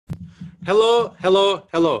Hello, hello,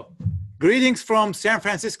 hello. Greetings from San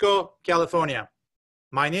Francisco, California.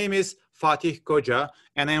 My name is Fatih Koca,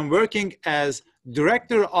 and I am working as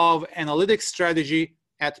Director of Analytics Strategy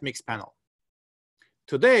at Mixpanel.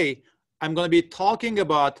 Today, I'm going to be talking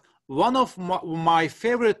about one of my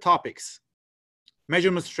favorite topics,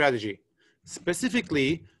 measurement strategy,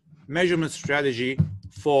 specifically measurement strategy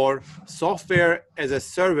for software as a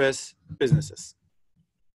service businesses.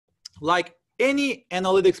 Like any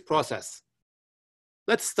analytics process,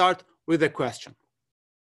 let's start with a question.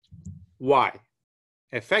 Why?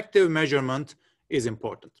 Effective measurement is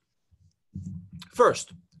important.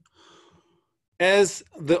 First, as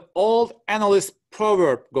the old analyst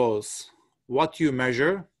proverb goes, what you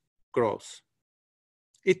measure grows.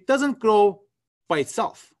 It doesn't grow by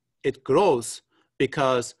itself. It grows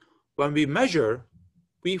because when we measure,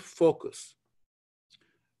 we focus.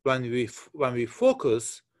 When we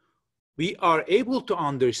focus, we are able to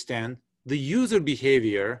understand the user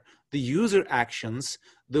behavior, the user actions,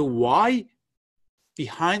 the why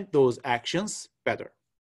behind those actions better.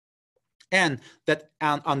 And that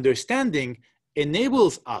understanding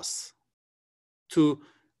enables us to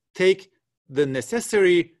take the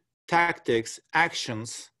necessary tactics,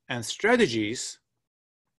 actions, and strategies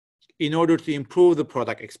in order to improve the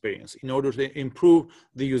product experience, in order to improve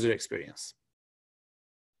the user experience.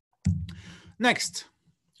 Next,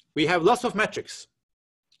 we have lots of metrics,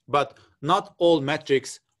 but not all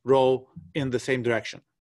metrics row in the same direction.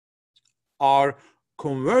 Our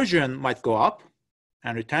conversion might go up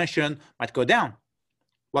and retention might go down.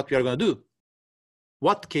 What we are going to do?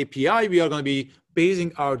 What KPI we are going to be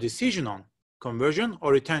basing our decision on, conversion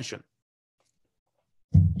or retention?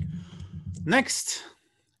 Next,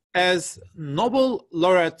 as Nobel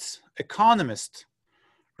laureate economist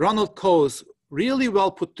Ronald Coase really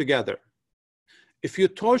well put together, if you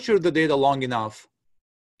torture the data long enough,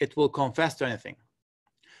 it will confess to anything.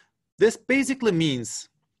 This basically means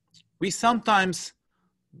we sometimes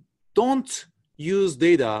don't use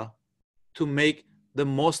data to make the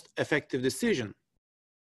most effective decision.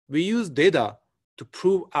 We use data to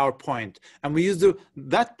prove our point, and we use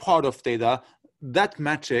that part of data, that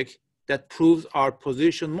metric that proves our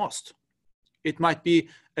position most. It might be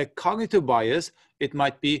a cognitive bias, it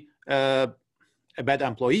might be a bad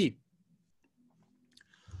employee.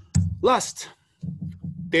 Last,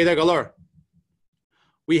 data galore.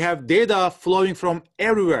 We have data flowing from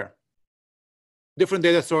everywhere. Different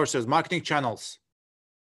data sources, marketing channels,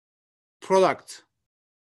 product,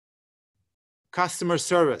 customer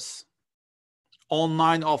service,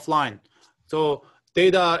 online, offline. So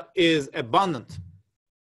data is abundant.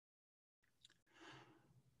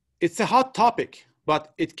 It's a hot topic,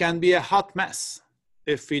 but it can be a hot mess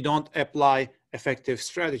if we don't apply effective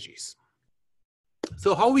strategies.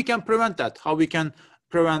 So how we can prevent that? How we can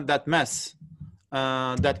prevent that mess,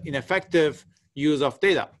 that ineffective use of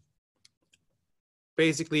data?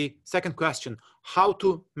 Basically, second question, how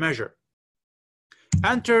to measure?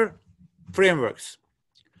 Enter frameworks.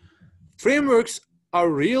 Frameworks are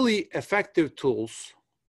really effective tools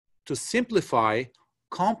to simplify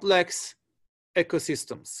complex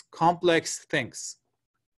ecosystems, complex things.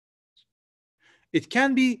 It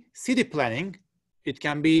can be city planning, it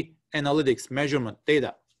can be analytics, measurement,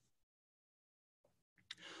 data.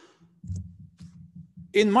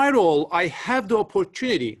 In my role, I have the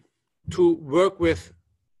opportunity to work with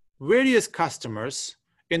various customers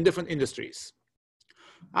in different industries.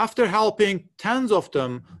 After helping tens of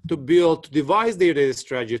them to devise their data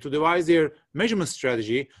strategy, to devise their measurement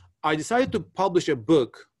strategy, I decided to publish a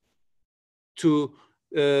book to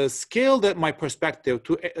scale my perspective,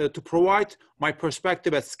 to provide my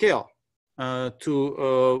perspective at scale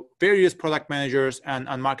to various product managers and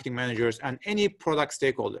marketing managers and any product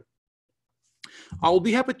stakeholder. I will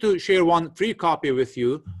be happy to share one free copy with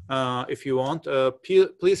you if you want.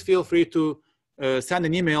 Please feel free to send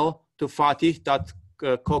an email to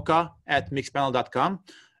fatih.koca@mixpanel.com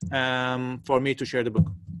for me to share the book.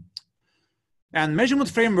 And measurement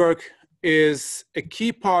framework is a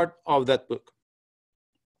key part of that book.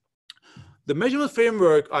 The measurement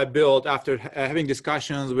framework I built after having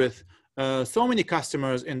discussions with so many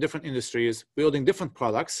customers in different industries, building different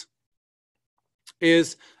products,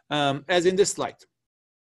 is as in this slide.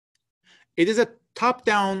 It is a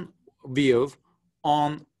top-down view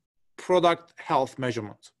on product health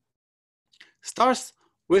measurement. Starts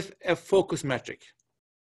with a focus metric.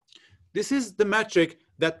 This is the metric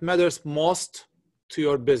that matters most to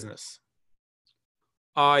your business.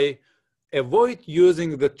 I avoid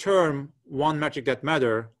using the term one metric that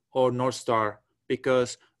matter or North Star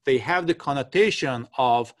because they have the connotation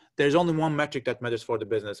of there's only one metric that matters for the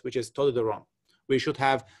business, which is totally wrong. We should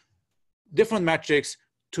have different metrics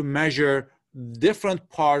to measure different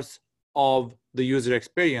parts of the user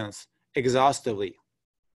experience exhaustively.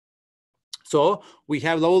 So we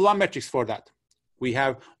have level 1 metrics for that. We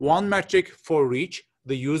have one metric for reach,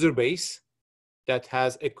 the user base that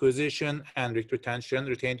has acquisition and retention,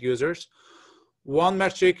 retained users. One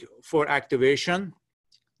metric for activation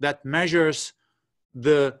that measures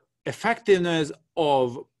the effectiveness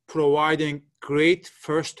of providing great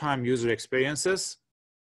first-time user experiences.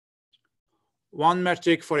 One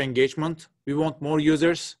metric for engagement. We want more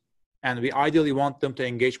users, and we ideally want them to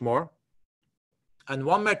engage more. And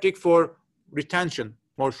one metric for retention,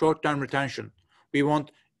 more short-term retention. We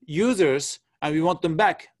want users, and we want them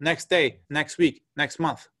back next day, next week, next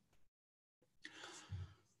month.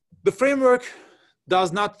 The framework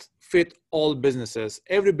does not fit all businesses.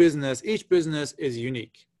 Every business, each business is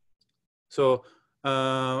unique. So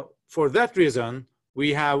for that reason,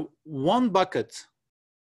 we have one bucket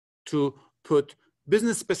to put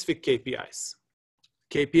business-specific KPIs.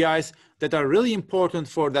 KPIs that are really important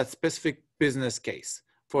for that specific business case,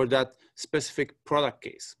 for that specific product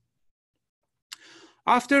case.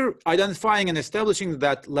 After identifying and establishing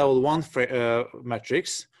that level 1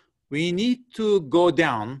 metrics, we need to go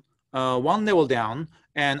down, one level down,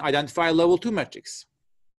 and identify level 2 metrics,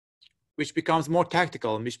 which becomes more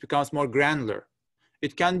tactical, which becomes more granular.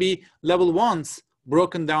 It can be level 1s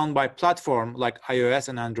broken down by platform like iOS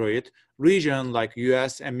and Android, region like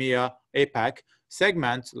US, EMEA, APAC,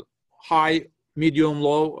 segment, high, medium,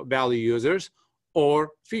 low value users, or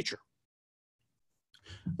feature.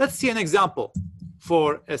 Let's see an example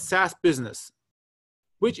for a SaaS business,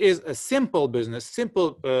 which is a simple business,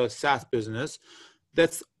 simple SaaS business,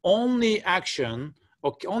 that's only action,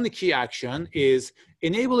 or only key action is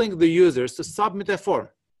enabling the users to submit a form.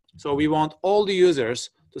 So we want all the users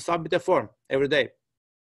to submit a form every day.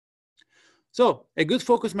 So a good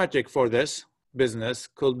focus metric for this business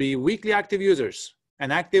could be weekly active users.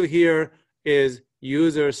 And active here is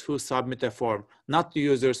users who submit a form, not the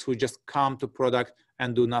users who just come to product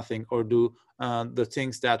and do nothing or do the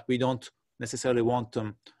things that we don't necessarily want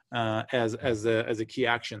them as a key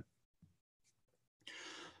action.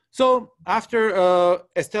 So after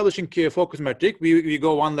establishing key focus metric, we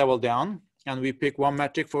go one level down and we pick one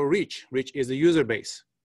metric for reach. Reach is the user base.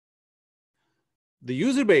 The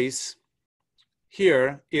user base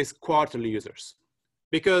here is quarterly users,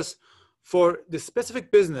 because for the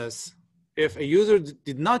specific business, if a user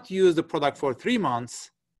did not use the product for 3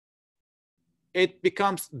 months, it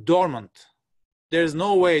becomes dormant. There's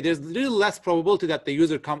no way, there's little less probability that the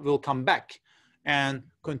user will come back and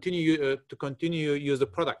continue to use the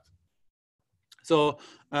product. So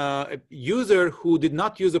a user who did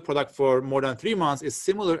not use the product for more than 3 months is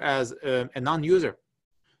similar as a non-user.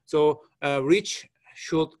 So reach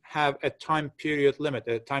should have a time period limit,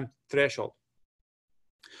 a time threshold.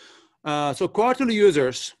 So quarterly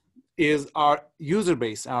users is our user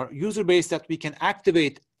base that we can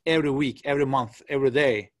activate every week, every month, every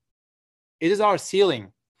day. It is our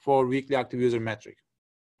ceiling for weekly active user metric.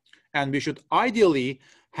 And we should ideally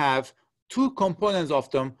have 2 components of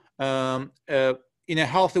them in a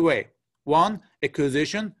healthy way. 1,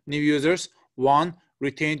 acquisition, new users. 1,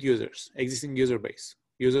 retained users, existing user base.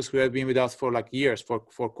 Users who have been with us for like years, for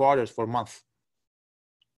quarters, for months.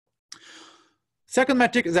 Second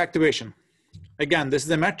metric is activation. Again, this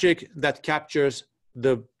is a metric that captures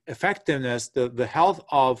the effectiveness, the health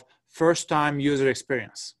of first-time user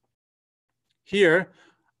experience. Here,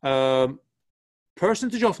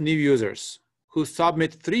 percentage of new users who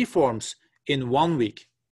submit 3 forms in 1 week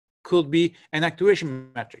could be an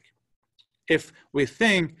activation metric. If we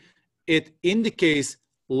think it indicates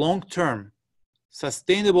long-term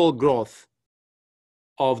sustainable growth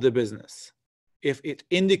of the business, if it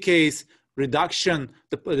indicates reduction in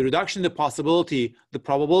the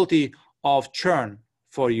probability of churn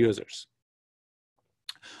for users.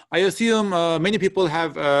 I assume many people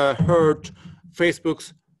have heard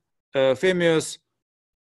Facebook's famous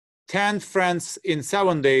 10 friends in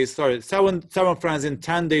 7 days, seven friends in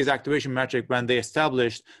 10 days activation metric when they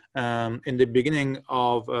established in the beginning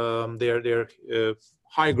of their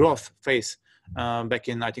high growth phase back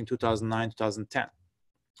in, I think, 2009, 2010.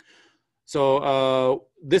 So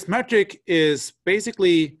this metric is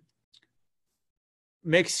basically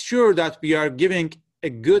makes sure that we are giving a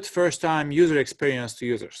good first-time user experience to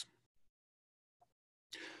users.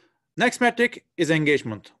 Next metric is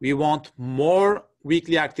engagement. We want more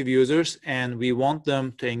weekly active users and we want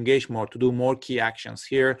them to engage more, to do more key actions.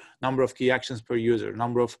 Here, number of key actions per user,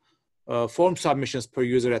 number of form submissions per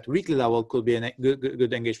user at weekly level could be a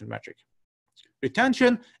good engagement metric.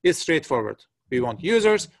 Retention is straightforward. We want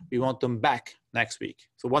users, we want them back next week?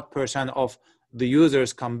 So what percent of the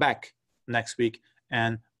users come back next week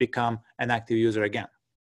and become an active user again?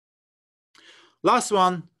 Last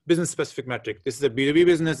one, business specific metric. This is a B2B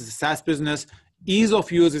business, it's a SaaS business. Ease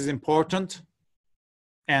of use is important,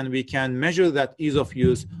 and we can measure that ease of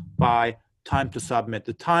use by time to submit,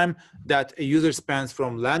 the time that a user spends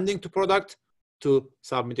from landing to product to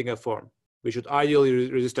submitting a form. We should ideally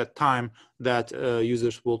reduce that time that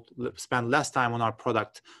users will spend less time on our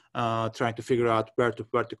product trying to figure out where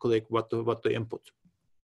to click, what to input.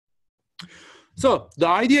 So the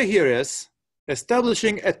idea here is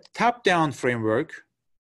establishing a top-down framework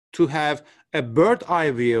to have a bird's eye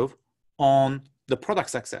view on the product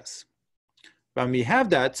success. When we have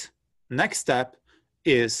that, next step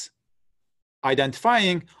is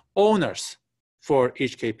identifying owners for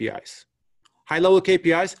each KPIs. High-level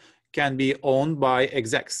KPIs can be owned by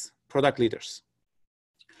execs, product leaders.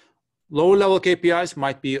 Lower-level KPIs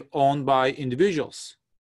might be owned by individuals,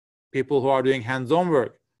 people who are doing hands-on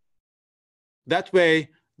work. That way,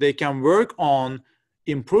 they can work on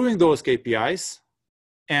improving those KPIs,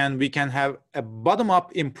 and we can have a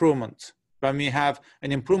bottom-up improvement. When we have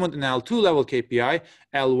an improvement in L2 level KPI,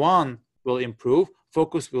 L1 will improve,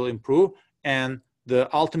 focus will improve, and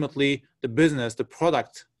ultimately the business, the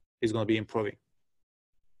product is going to be improving.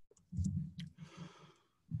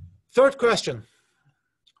 Third question,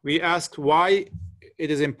 we asked why it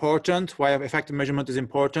is important, why effective measurement is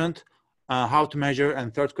important, how to measure,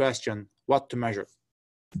 and third question, what to measure.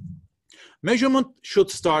 Measurement should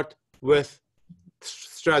start with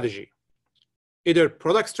strategy, either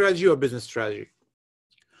product strategy or business strategy.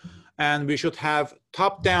 And we should have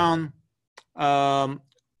top-down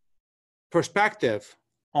perspective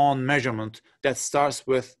on measurement that starts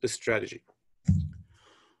with the strategy.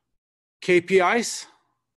 KPIs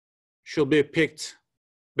should be picked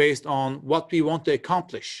based on what we want to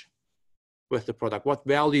accomplish with the product, what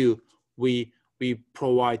value we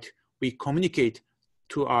provide, we communicate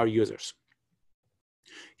to our users.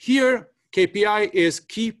 Here, KPI is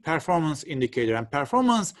key performance indicator, and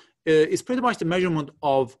performance is pretty much the measurement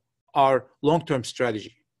of our long-term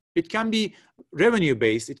strategy. It can be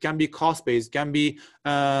revenue-based, it can be cost-based, it can be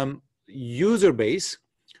user-based,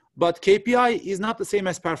 but KPI is not the same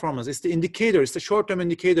as performance. It's the indicator, it's the short-term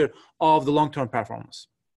indicator of the long-term performance.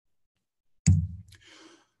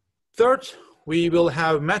 Third, we will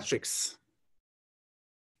have metrics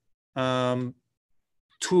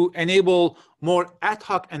to enable more ad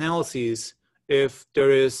hoc analyses if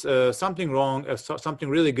there is something wrong, something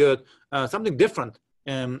really good, something different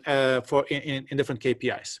in different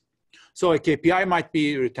KPIs. So a KPI might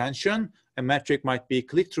be retention, a metric might be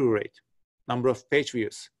click-through rate, number of page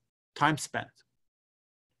views, time spent.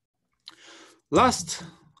 Last,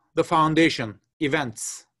 the foundation,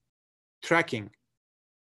 events, tracking,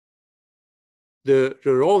 the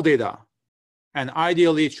raw data, and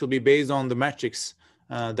ideally it should be based on the metrics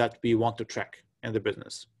that we want to track in the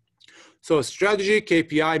business. So strategy,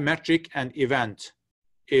 KPI, metric, and event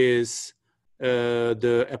is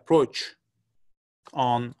the approach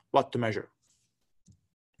on what to measure.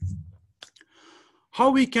 How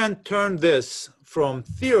we can turn this from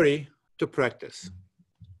theory to practice?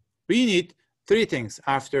 We need three things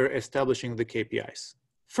after establishing the KPIs.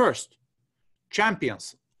 First,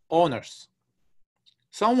 champions, owners,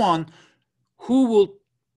 someone who will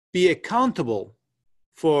be accountable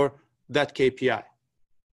for that KPI.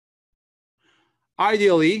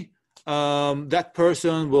 Ideally, that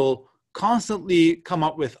person will constantly come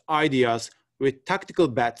up with ideas, with tactical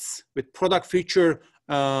bets, with product feature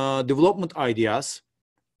development ideas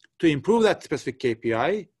to improve that specific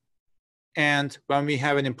KPI. And when we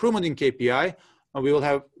have an improvement in KPI,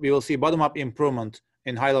 we will see bottom-up improvement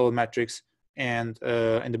in high-level metrics and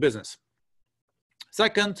in the business.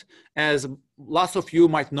 Second, as lots of you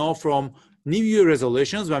might know from New Year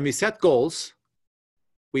resolutions, when we set goals,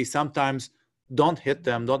 we sometimes don't hit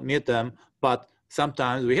them, don't meet them, but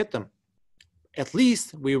sometimes we hit them. At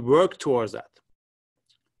least we work towards that.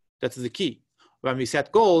 That's the key. When we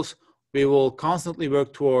set goals, we will constantly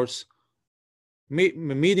work towards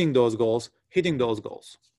meeting those goals, hitting those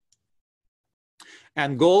goals.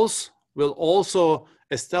 And goals will also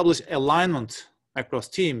establish alignment across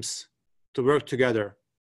teams to work together,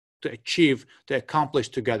 to achieve, to accomplish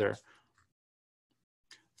together.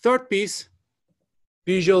 Third piece,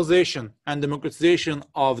 visualization and democratization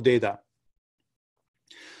of data.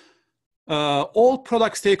 All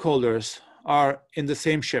product stakeholders are in the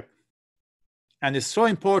same ship. And it's so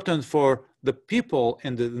important for the people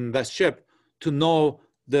in that ship to know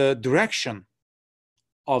the direction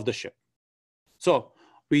of the ship. So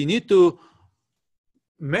we need to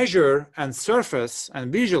measure and surface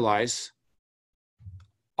and visualize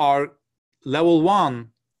are level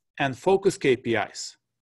 1 and focus KPIs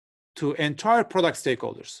to entire product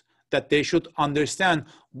stakeholders, that they should understand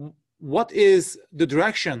what is the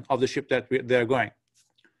direction of the ship that they're going.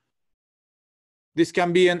 This can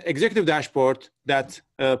be an executive dashboard that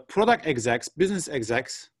product execs, business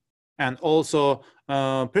execs, and also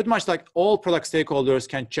pretty much like all product stakeholders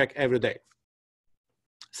can check every day.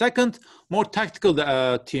 Second, more tactical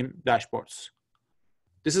team dashboards.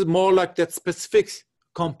 This is more like that specific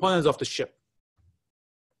components of the ship,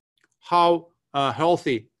 how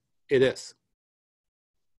healthy it is.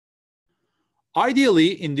 Ideally,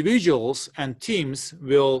 individuals and teams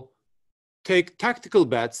will take tactical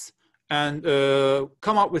bets and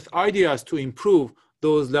come up with ideas to improve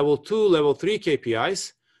those level 2, level 3 KPIs.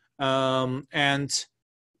 And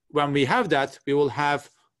when we have that, we will have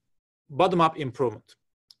bottom-up improvement.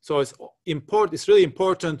 So it's really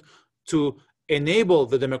important to enable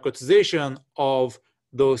the democratization of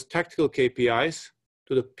those tactical KPIs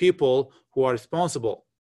to the people who are responsible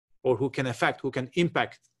or who can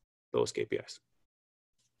impact those KPIs.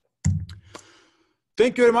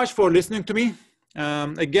 Thank you very much for listening to me.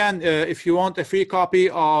 Again, if you want a free copy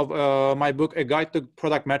of my book, A Guide to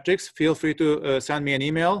Product Metrics, feel free to send me an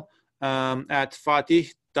email at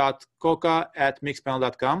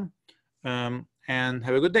fatih.koca@mixpanel.com, and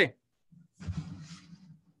have a good day.